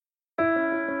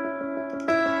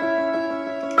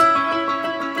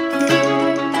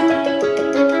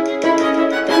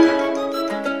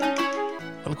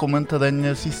Velkommen til den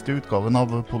siste utgaven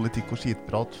av Politikk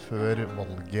Skjitprat før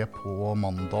valget på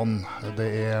mandagen. Det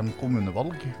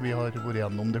kommunevalg. Vi har vært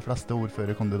gjennom de fleste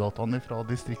ordførerkandidatene fra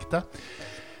distriktet.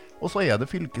 Og så det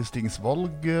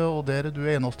fylkestingsvalg, og der du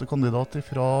eneste kandidat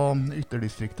fra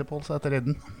ytterdistriktet, Pål Sæther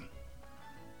Eiden.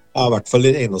 Ja, i hvert fall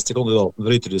den eneste kandidaten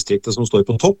fra ytterdistriktet som står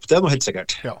på topp, det noe helt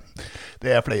sikkert. Ja,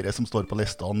 det flere som står på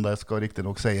listene, det skal riktig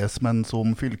nok sies, men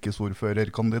som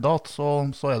fylkesordførerkandidat så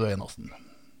du eneste.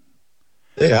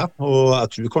 Det og jeg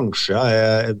tror kanskje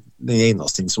jeg den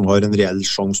eneste som har en reell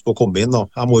sjanse på å komme inn. Da.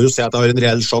 Jeg må jo si at jeg har en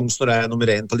reell sjanse når jeg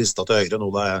nummer 1 på lista til Høyre nå.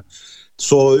 Det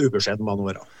så ubeskjeden man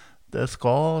nå. Det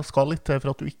skal litt til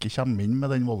for at du ikke kommer inn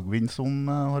med den valgvinn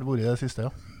som har vært det siste,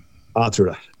 ja. Ja, jeg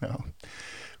tror det. Ja.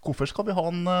 Hvorfor skal vi ha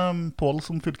en Pål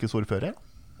som fylkesordfører?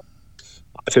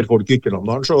 For folk i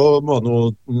Ytringen så må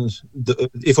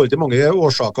i forhold til mange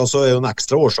årsaker så jo en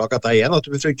ekstra årsak at jeg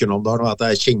naturlig fra Ytringen og at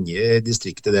jeg kjenner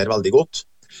distriktet der veldig godt.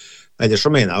 Ellers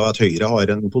så mener jeg at Høyre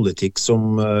har en politikk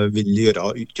som vil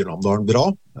gjøre Ytringen bra.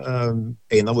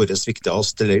 En av våre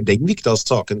viktigste, eller den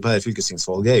viktigste saken på dette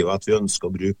fylkestingsvalget jo at vi ønsker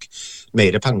å bruke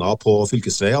mer penger på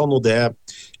fylkesveiene, og det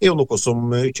jo noe som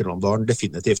Ytringen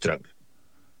definitivt trenger.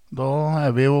 Da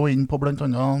vi jo inn på blant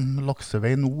annet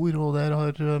Laksevei Nord, og der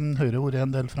har Høyre vært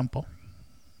en del frempå.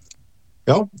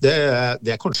 Ja,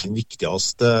 det kanskje den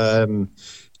viktigste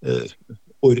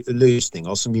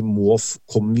løsningen som vi må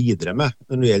komme videre med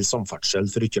når det gjelder samferdsel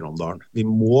for Ytringen. Vi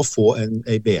må få en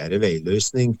bedre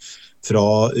veiløsning fra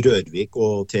Rørvik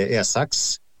og til E6,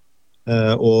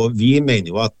 og vi mener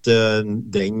jo at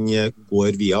den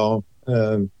går via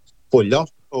Polla,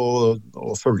 og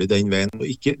følge den veien.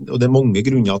 Og det mange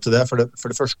grunner til det. For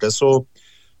det første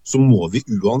så må vi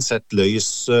uansett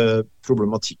løse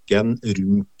problematikken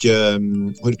rundt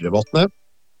Horglevatnet.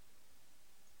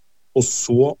 Og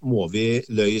så må vi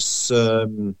løse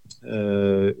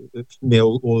med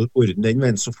å ordne den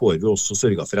veien, så får vi også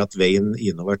sørge for at veien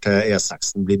innover til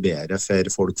E6 blir bedre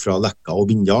for folk fra Lekka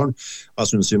og Bindalen.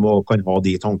 Jeg synes vi kan ha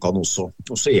de tankene også.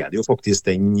 Og så det jo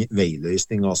faktisk den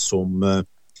veiløsningen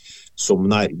som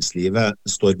næringslivet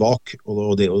står bak,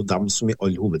 og det jo dem som i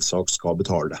all hovedsak skal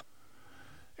betale det.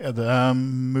 Det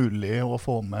mulig å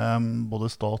få med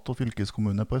både stat og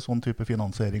fylkeskommune på en sånn type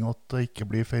finansiering at det ikke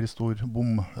blir for stor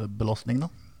bombelastning da?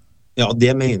 Ja,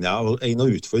 det mener jeg, og en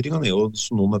av utfordringene jo,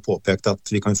 som noen har påpekt,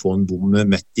 at vi kan få en bom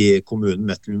midt i kommunen,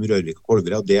 midt mellom Rørvik og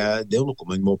Kolvera. Det jo noe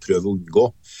man må prøve å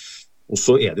unngå. Og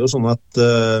så det jo sånn at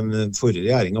forrige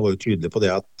regjeringen var jo tydelig på det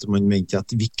at man mente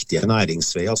at viktige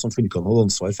næringsveier som fylkene hadde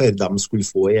ansvar for, de skulle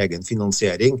få egen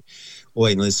finansiering. Og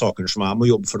en av de sakene som jeg må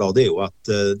jobbe for da, det jo at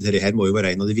dette her må jo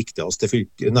være en av de viktigste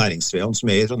næringsveiene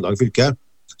som i Trøndelag fylke.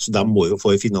 Så de må jo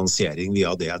få finansiering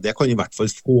via det. Det kan i hvert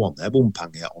fall få ned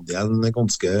bompengeandelen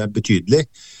ganske betydelig.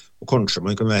 Og kanskje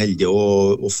man kan være heldig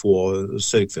å få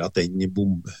sørge for at en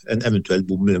eventuell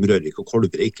bom mellom Rørvik og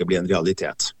Kolvera ikke blir en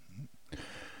realitet.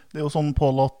 Det jo sånn,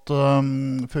 Pål, at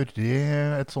før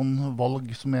et sånn valg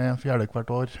som 4.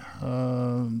 hvert år,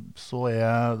 så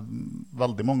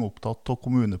veldig mange opptatt av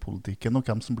kommunepolitikken og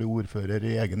hvem som blir ordfører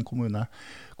i egen kommune.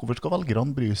 Hvorfor skal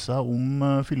velgerne bry seg om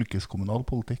fylkeskommunal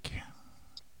politikk?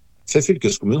 For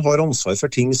fylkeskommunen har ansvar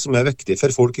for ting som viktig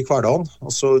for folk i hverdagen.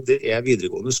 Altså, det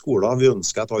videregående skoler. Vi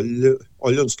ønsker at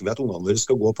alle ønsker at ungene våre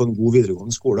skal gå på en god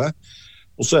videregående skole.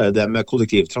 Og så det med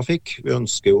kollektivtrafikk. Vi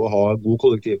ønsker jo å ha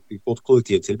godt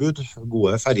kollektivtilbud,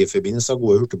 gode ferjeforbindelser,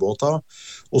 gode hurtigbåter.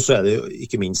 Og så det jo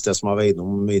ikke minst det som jeg var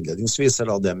innom innledningsvis,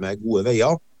 det med gode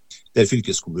veier. Der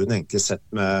fylkeskommunen egentlig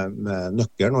sitter med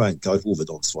nøkkelen og egentlig har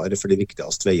hovedansvaret for de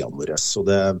viktigste veiene våre. Så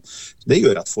det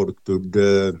gjør at folk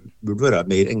burde være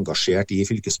mer engasjert i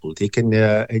fylkespolitikk enn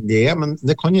det men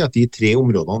det kan jo at de 3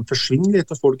 områdene forsvinner litt,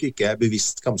 og folk ikke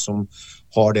bevisst hvem som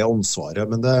har det ansvaret.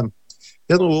 Men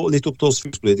det noe litt opp til oss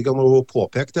fylkespolitikerne å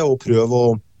påpeke det, og prøve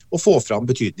å få fram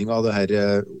betydningen av det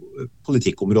her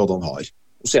politikkområdene har.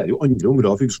 Og så det jo andre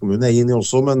områder fylkeskommunen inne i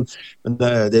også, men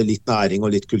det litt næring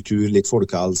og litt kultur, litt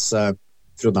folkehelse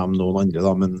fra dem noen andre.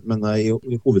 Da. Men i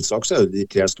hovedsak så det de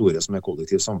 3 store som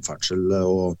kollektiv samferdsel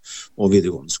og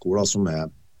videregående skoler som de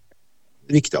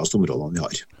viktigste områdene vi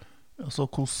har. Så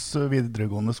hvordan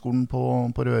videregående skolen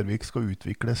på Rørvik skal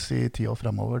utvikles i tiden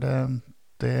fremover, det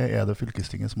det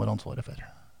fylkestinget som har ansvaret for.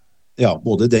 Ja,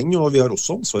 både den, og vi har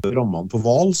også ansvar for rammene på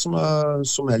Val,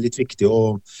 som litt viktig.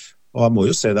 Og jeg må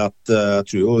jo si det at jeg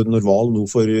tror jo når Val nå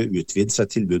får utvidet sitt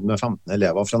tilbud med 15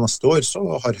 elever fra neste år, så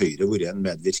har Høyre vært en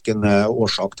medvirkende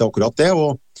årsak til akkurat det.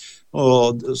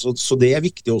 Så det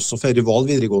viktig også for Val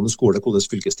videregående skole, hvordan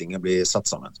fylkestinget blir satt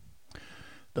sammen.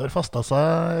 Det har festet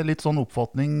seg litt sånn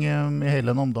oppfatning i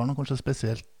hele Namdalen, og kanskje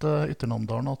spesielt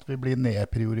Ytternamdalen, at vi blir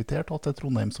nedprioritert, og at det er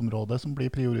Trondheimsområdet som blir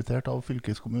prioritert av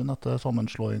fylkeskommunen etter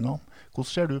sammenslåingen. Hvordan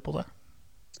ser du på det?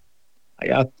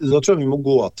 Da tror jeg vi må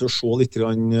gå til å se litt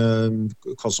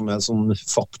hva som er sånn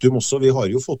faktum også. Vi har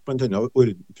jo fått blant annet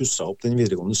pusset opp den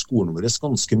videregående skolen vår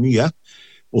ganske mye,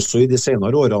 også i de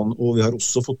senere årene, og vi har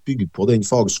også fått bygd på den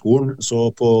fagskolen, så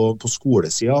på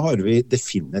skolesiden har vi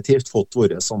definitivt fått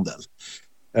våre andel.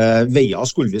 Veier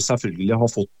skulle vi selvfølgelig ha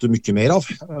fått mye mer av,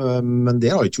 men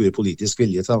det har ikke vært politisk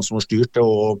vilje til dem som har styrt det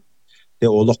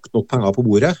og lagt nok penger på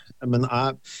bordet. Men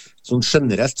sånn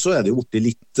generelt så er det jo borte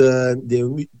litt, det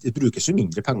brukes jo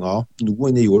mindre penger nå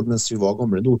enn det gjorde mens vi var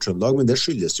gamle Nord-Trøndelag, men det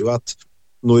skyldes jo at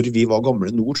når vi var gamle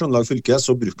Nord-Trøndelag fylke,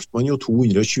 så brukte man jo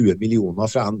 220 millioner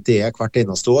fra NTE hvert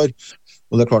eneste år.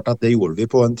 Og det er klart at det gjorde vi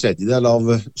på en tredjedel av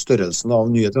størrelsen av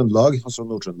nye Trøndelag. Altså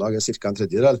Nord-Trøndelag er cirka en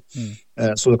tredjedel.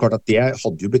 Så det er klart at det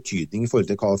hadde jo betydning i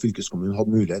forhold til hva fylkeskommunen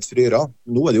hadde mulighet for å gjøre.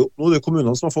 Nå er det jo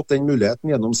kommunene som har fått den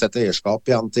muligheten gjennom sitt eierskap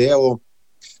i NTE, og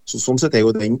sånn sett er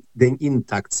jo den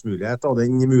inntektsmuligheten og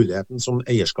den muligheten som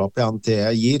eierskapet i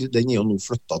NTE gir, den er jo nå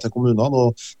flyttet til kommunene,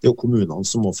 og det er jo kommunene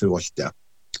som må forvalte det.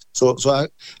 Så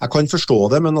jeg kan forstå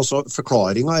det, men også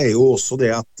forklaringen er jo også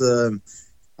det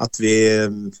at vi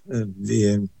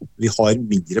har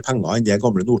mindre penger enn det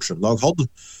gamle Nord-Trøndelag hadde.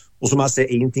 Og så må jeg si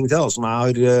en ting til, som jeg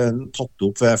har tatt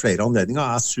opp ved flere anledninger.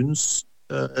 Jeg synes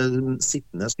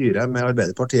sittende styre med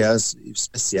Arbeiderpartiet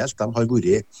spesielt, de har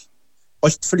vært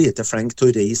alt for lite flink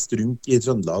til å reise rundt i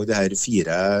Trøndelag de her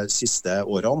 4 siste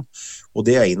årene, og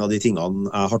det er en av de tingene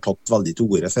jeg har tatt veldig til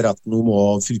orde for, at nå må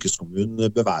fylkeskommunen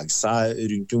bevege seg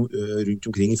rundt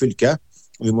omkring i fylket,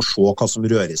 og vi må se hva som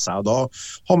rører seg. Da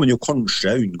har man jo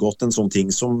kanskje unngått en sånn ting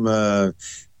som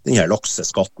denne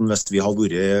lakseskatten, hvis vi har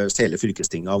vært, hele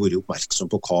fylkestinget har vært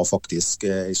oppmerksom på hva faktisk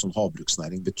en sånn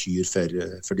havbruksnæring betyr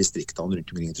for distriktene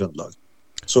rundt omkring i Trøndelag.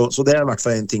 Så det er i hvert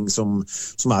fall en ting som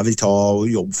jeg vil ta og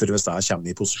jobbe for hvis jeg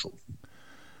kommer i posisjon.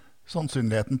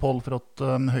 Sannsynligheten, Pål, for at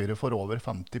Høyre får over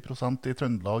 50% i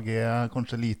Trøndelag er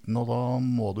kanskje liten, og da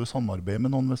må du samarbeide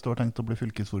med noen hvis du har tenkt å bli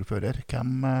fylkesordfører.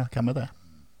 Hvem er det?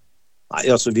 Nei,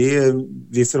 altså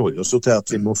vi forholder oss jo til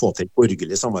at vi må få til et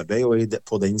borgerlig samarbeid, og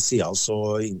på den siden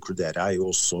så inkluderer jeg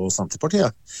jo også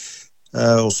Senterpartiet.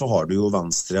 Og så har du jo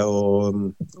Venstre og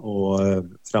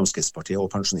Fremskrittspartiet og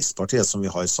Pensjonistpartiet som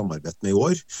vi har samarbeidet med i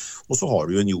år. Og så har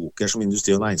du jo en joker som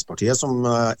Industri- og Næringspartiet som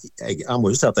jeg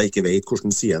må jo si at jeg ikke vet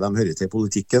hvordan side de hører til i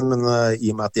politikken, men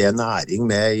i og med at det er næring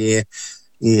med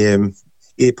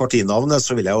i partinavnet,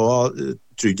 så vil jeg jo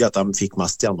trodde at de fikk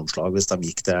mest gjennomslag hvis de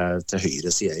gikk til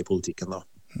høyre side i politikken da.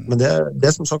 Men det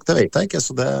som sagt, det vet jeg ikke,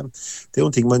 så det er jo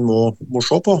en ting man må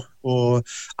se på, og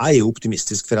jeg er jo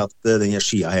optimistisk for at denne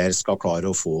siden her skal klare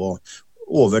å få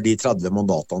over de 30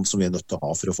 mandatene som vi er nødt til å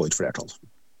ha for å få et flertall.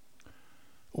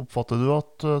 Oppfatter du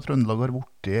at Trøndelag har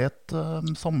vært i et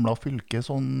samlet fylke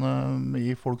sånn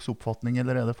i folks oppfatning,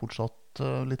 eller er det fortsatt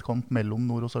litt kamp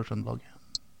mellom Nord- og Sør-Trøndelag?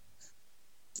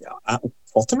 Ja, jeg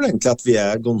oppfatter vel egentlig at vi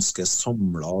er ganske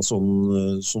samlet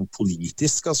sånn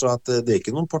politisk, altså at det er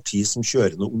ikke noen parti som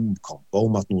kjører noen omkamper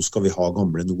om at nå skal vi ha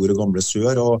gamle Nord og gamle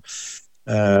Sør, og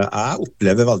jeg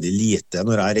opplever veldig lite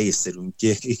når jeg reiser rundt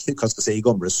i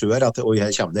gamle Sør, at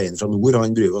her kommer det en fra Nord,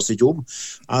 han bryr oss ikke om.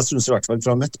 Jeg synes i hvert fall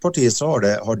fra mitt parti så har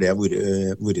det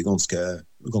vært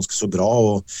ganske så bra,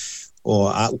 og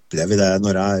jeg opplever det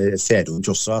når jeg fer rundt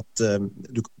også, at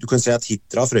du kan si at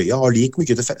Hitra og Frøya har like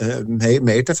mye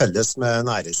mer til felles med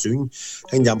Næresund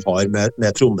enn de har med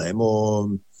Trondheim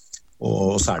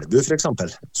og Selbu for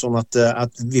eksempel. Sånn at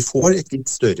vi får et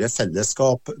litt større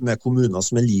fellesskap med kommuner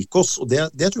som er like oss, og det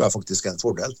tror jeg faktisk er en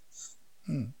fordel.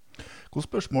 Hvilke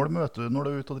spørsmål møter du når du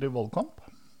er ute og driver valgkamp?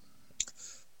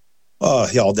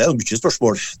 Ja, det er mye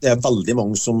spørsmål. Det er veldig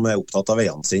mange som er opptatt av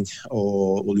veiene sine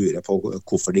og lurer på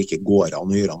hvorfor det ikke går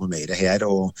an å gjøre noe mer her,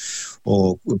 og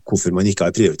hvorfor man ikke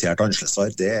har prioritert annerledes.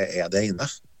 Det er det ene.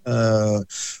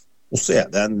 Og så er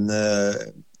det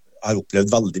jeg har opplevd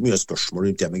veldig mye spørsmål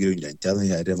rundt det med grunnrente i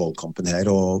denne valgkampen her,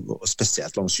 og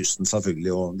spesielt langs kysten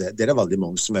selvfølgelig, og det er veldig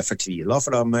mange som er fortvilet,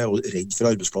 for de er jo redd for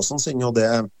arbeidsplassene sine, og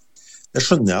det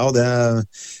skjønner jeg, og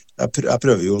jeg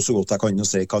prøver jo så godt jeg kan å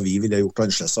si hva vi ville gjort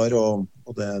annerledes,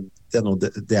 og det er noe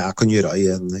det jeg kan gjøre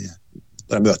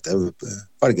når jeg møter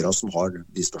velgere som har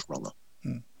de spørsmålene.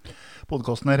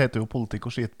 Podcasten her heter jo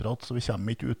Politikk Skjitprat, så vi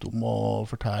kommer ikke ut om å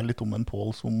fortelle litt om en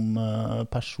Pål som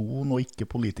person og ikke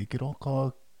politiker.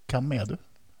 Hvem er du?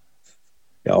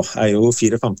 Ja, jeg er jo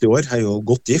 54 år, jeg er jo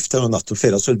godt gift, jeg har nettopp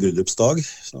feiret sølvbryllupsdag,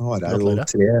 så har jeg jo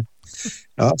 3...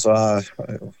 Ja, så jeg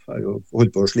har jo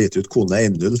holdt på å slite ut kone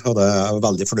 1-0, og jeg er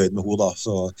veldig fornøyd med henne da.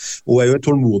 Så, hun er jo en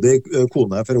tålmodig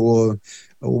kone, for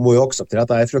Hun må jo akseptere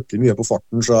at jeg fryktelig mye på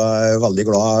farten, så jeg veldig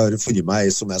glad jeg har funnet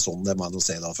meg som sånn, det må jeg nå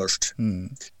si da først.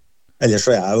 Ellers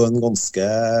så jeg jo en ganske,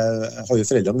 jeg har jo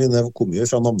foreldrene mine kom jo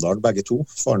fra Namdalen begge to.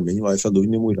 Faren min var fra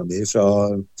Lund og mora mi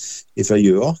fra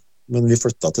Gjøa, men vi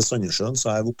flyttet til Sandnessjøen,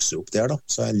 så jeg vokste opp der da.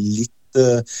 Så jeg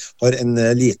har en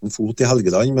liten fot i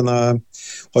Helgeland, men jeg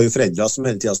har jo foreldre som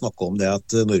hele tiden snakket om det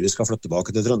at når vi skal flytte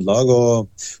tilbake til Trøndelag, og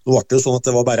nå var det jo sånn at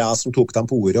det var bare jeg som tok dem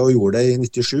på ordet og gjorde det i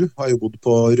 97. Jeg har jo bodd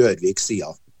på Rørvik-sida.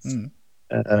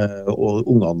 Og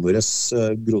ungene våre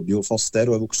grodde jo fast der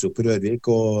og vokste opp på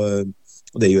Rørvik, og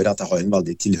det gjør at jeg har en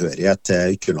veldig tilhørighet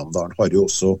til Ytringen. Har jo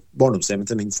også barndomshjemmet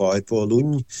til min far på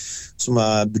Lund, som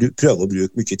jeg prøver å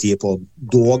bruke mye tid på,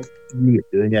 dog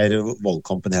lite denne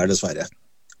valgkampen her dessverre.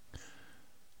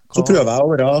 Så prøver jeg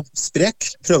å være sprek,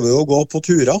 prøver å gå på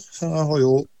turer. Jeg har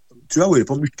jo, tror jeg har vært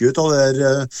på mye ut av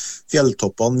de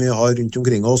fjelltoppene vi har rundt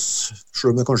omkring oss.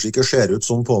 Selv om det kanskje ikke ser ut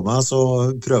sånn på meg, så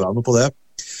prøver jeg noe på det.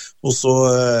 Og så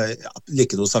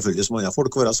liker det selvfølgelig som andre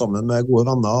folk å være sammen med gode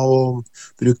venner og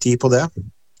bruke tid på det.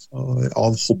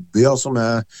 Av hobbyer som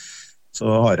så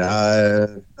har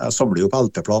jeg samler jo på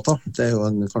LP-plater. Det er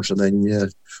jo kanskje den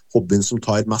hobbyen som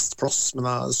tar mest plass, men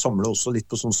jeg samler også litt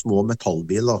på sånne små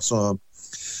metallbiler, sånn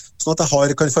at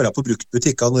jeg kan føre på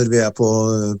bruktbutikker når vi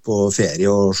på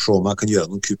ferie og se om jeg kan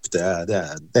gjøre noen kupp. Det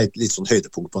er et litt sånn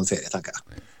høydepunkt på en ferie, tenker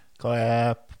jeg. Hva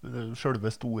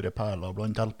selve store perler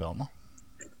blant LP-ene da?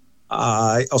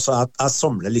 Jeg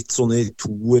samler litt sånn i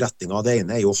to retninger. Det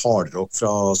ene er jo hardrock fra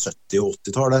 70- og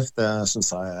 80-tallet. Det synes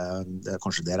jeg det er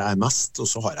kanskje der jeg er mest. Og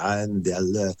så har jeg en del,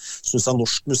 synes jeg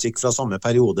norsk musikk fra samme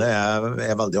periode er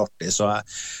veldig artig. Så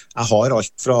jeg har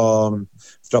alt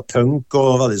fra punk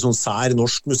og veldig sånn sær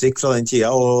norsk musikk fra den tida,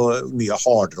 og mye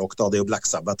hardrock da. Det er jo Black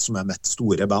Sabbath som er mitt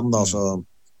store band da,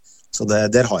 så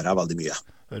der har jeg veldig mye.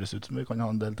 Høres ut som vi kan ha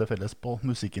en del til felles på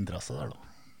musikkinteresse der da.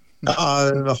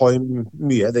 Jeg har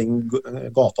mye i den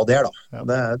gata der da. Ja.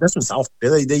 Det synes jeg er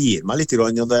artig, det gir meg litt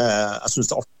grann, og jeg synes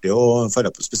det er artig å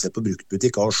føre på, spesielt på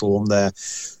bruktbutikker, og se om det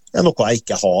er noe jeg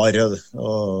ikke har,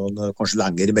 og det er kanskje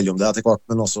lenger imellom det etter hvert,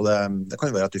 men også det kan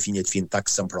jo være at du finner et fint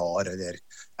eksemplar, eller,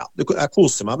 ja, jeg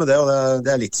koser meg med det, og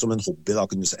det er litt som en hobby da,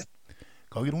 kan du si.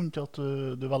 Hva er grunnen til at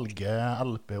du velger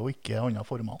LP og ikke annet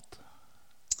format?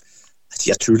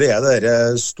 Jeg tror det er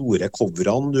de store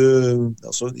coverene.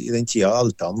 Altså, i den tida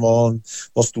LP-en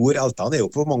var stor. LP-en er jo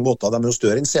på mange måter, de er jo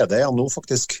større enn CD nå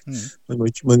faktisk. Man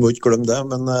må ikke glemme det,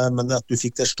 men at du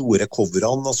fikk de store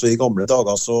coverene, altså i gamle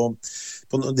dager, så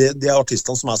de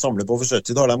artistene som jeg samler på for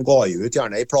 70-tallet, de ga jo ut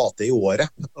gjerne en plate i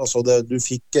året. Altså du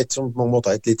fikk på mange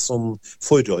måter et litt sånn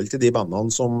forhold til de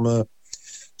bandene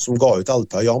som ga ut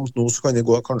LP jamt. Nå så kan det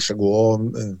kanskje gå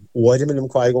år mellom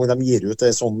hver gang de gir ut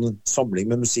en sånn samling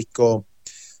med musikk.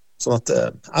 Sånn at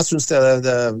jeg synes det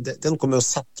er noe med å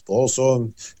sette på, og så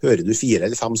hører du 4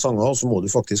 eller 5 sanger, og så må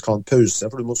du faktisk ha en pause,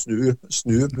 for du må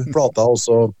snu plata. Og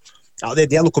så, ja, det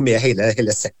er noe med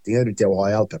hele settingen rundt det å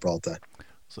ha en LP-plate.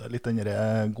 Så det er litt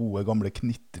den gode gamle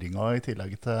knitringen i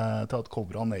tillegg til at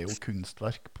coverne er jo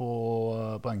kunstverk på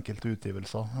enkelte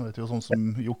utgivelser. Jeg vet jo sånn som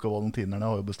Jokke Valentinerne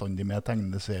har jo bestandig med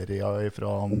tegneserier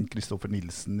fra Kristoffer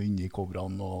Nilsen inne i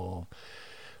coverne, og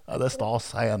ja, det er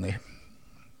stas, jeg er enig.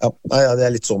 Ja, det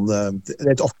er litt sånn, det er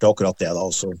litt artig akkurat det da,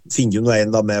 og så finner du noe en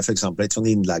da med for eksempel et sånn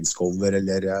innleggscover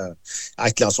eller et eller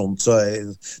annet sånt, så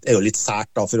det er jo litt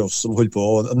sært da for oss som holder på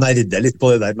å nerde litt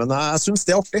på det der, men jeg synes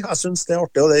det er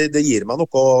artig, og det gir meg noe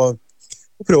å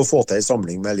prøve å få til en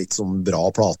samling med litt sånn bra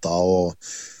plater, og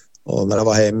når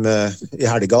jeg var hjemme i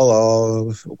helga da,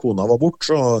 og kona var bort,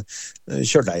 så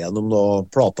kjørte jeg gjennom noen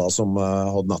plater som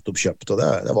jeg hadde nettopp kjøpt, og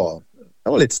det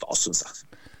var litt stas, synes jeg.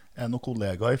 Er det noen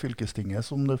kollegaer i fylkestinget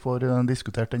som du får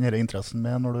diskutert denne interessen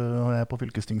med når du er på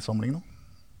fylkestingssamling nå?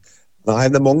 Nei,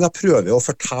 det er mange jeg prøver å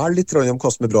fortelle litt om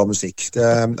hva som er bra musikk.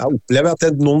 Jeg opplever at det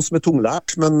er noen som er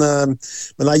tunglært, men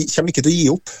jeg kommer ikke til å gi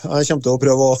opp. Jeg kommer til å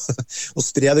prøve å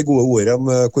spre det gode ordet om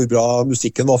hvor bra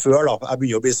musikken var før. Da. Jeg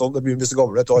begynner å bli sånn, det begynner å bli så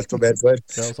gammel og alt var bedre før.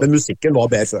 Ja, men musikken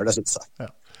var bedre før, det synes jeg.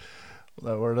 Ja. Og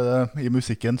det er vel det i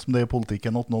musikken som det er i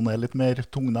politikken at noen er litt mer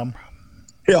tungnem.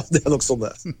 Ja, det er nok sånn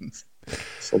det.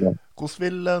 Hvordan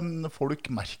vil folk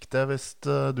merke det hvis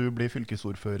du blir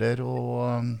fylkesordfører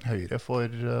og Høyre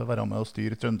får være med å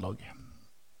styre Trøndelag?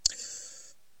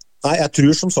 Nei, jeg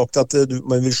tror som sagt at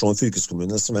man vil se en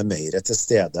fylkeskommune som er mer til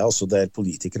stede, altså der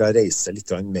politikere reiser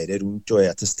litt mer rundt og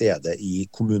er til stede i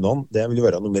kommunene. Det vil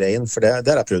være nummer 1, for det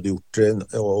har jeg prøvd å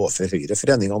gjøre overfor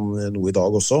Høyre-foreningene nå i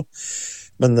dag også.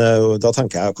 Men da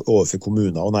tenker jeg overfor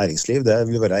kommuner og næringsliv, det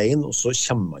vil være 1, og så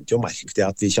kommer man til å merke det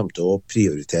at vi kommer til å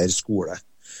prioritere skole.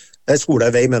 Skole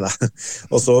er vei, mener jeg.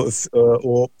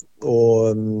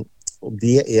 Og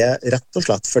det rett og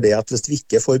slett fordi at hvis vi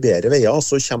ikke får bedre veier,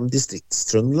 så kommer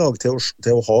distriktstrøndelag til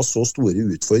å ha så store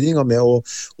utfordringer med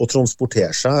å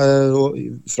transportere seg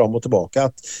fram og tilbake,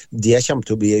 at det kommer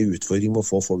til å bli en utfordring med å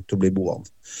få folk til å bli boende.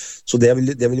 Så det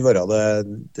vil være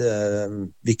det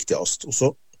viktigste. Og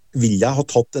så vil jeg ha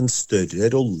tatt en større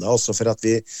rolle, altså for at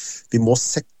vi må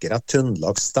sikre at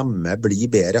Trøndelags stemme blir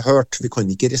bedre hørt. Vi kan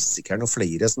ikke risikere noen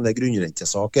flere sånne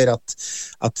grunnrentesaker,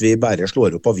 at vi bare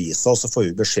slår opp aviser, og så får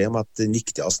vi beskjed om at den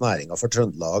viktigste næringen for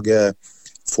Trøndelag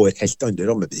får helt andre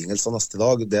rammebetingelser neste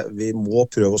dag. Vi må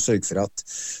prøve å sørge for at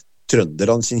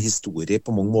trønderne sin historie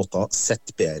på mange måter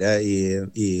sett bedre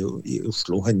i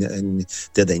Oslo enn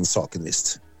det den saken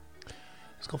viste.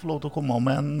 Skal få lov til å komme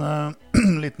med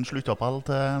en liten sluttappell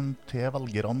til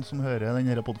velgerne som hører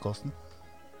denne podcasten.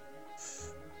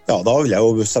 Ja, da vil jeg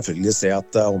jo selvfølgelig si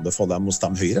at jeg anbefaler dem å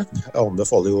stemme Høyre. Jeg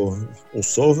anbefaler jo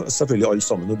også selvfølgelig alle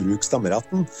sammen å bruke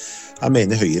stemmeretten. Jeg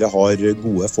mener Høyre har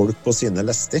gode folk på sine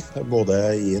lister, både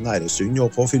i Næresund og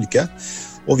på fylket.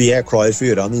 Og vi klar for å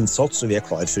gjøre en innsats, og vi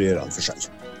klar for å gjøre en forskjell.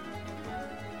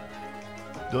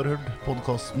 Du har hørt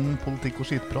podcasten Politikk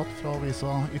Skjitprat fra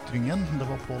Avisa Ytringen. Det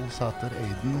var Pål Sæther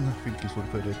Eiden,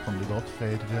 fylkesordførerkandidat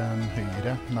for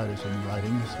Høyre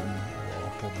næresundværing, som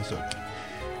var på besøk.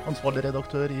 Ansvarlig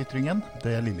redaktør i Ytringen,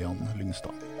 det Lillian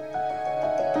Lyngstad.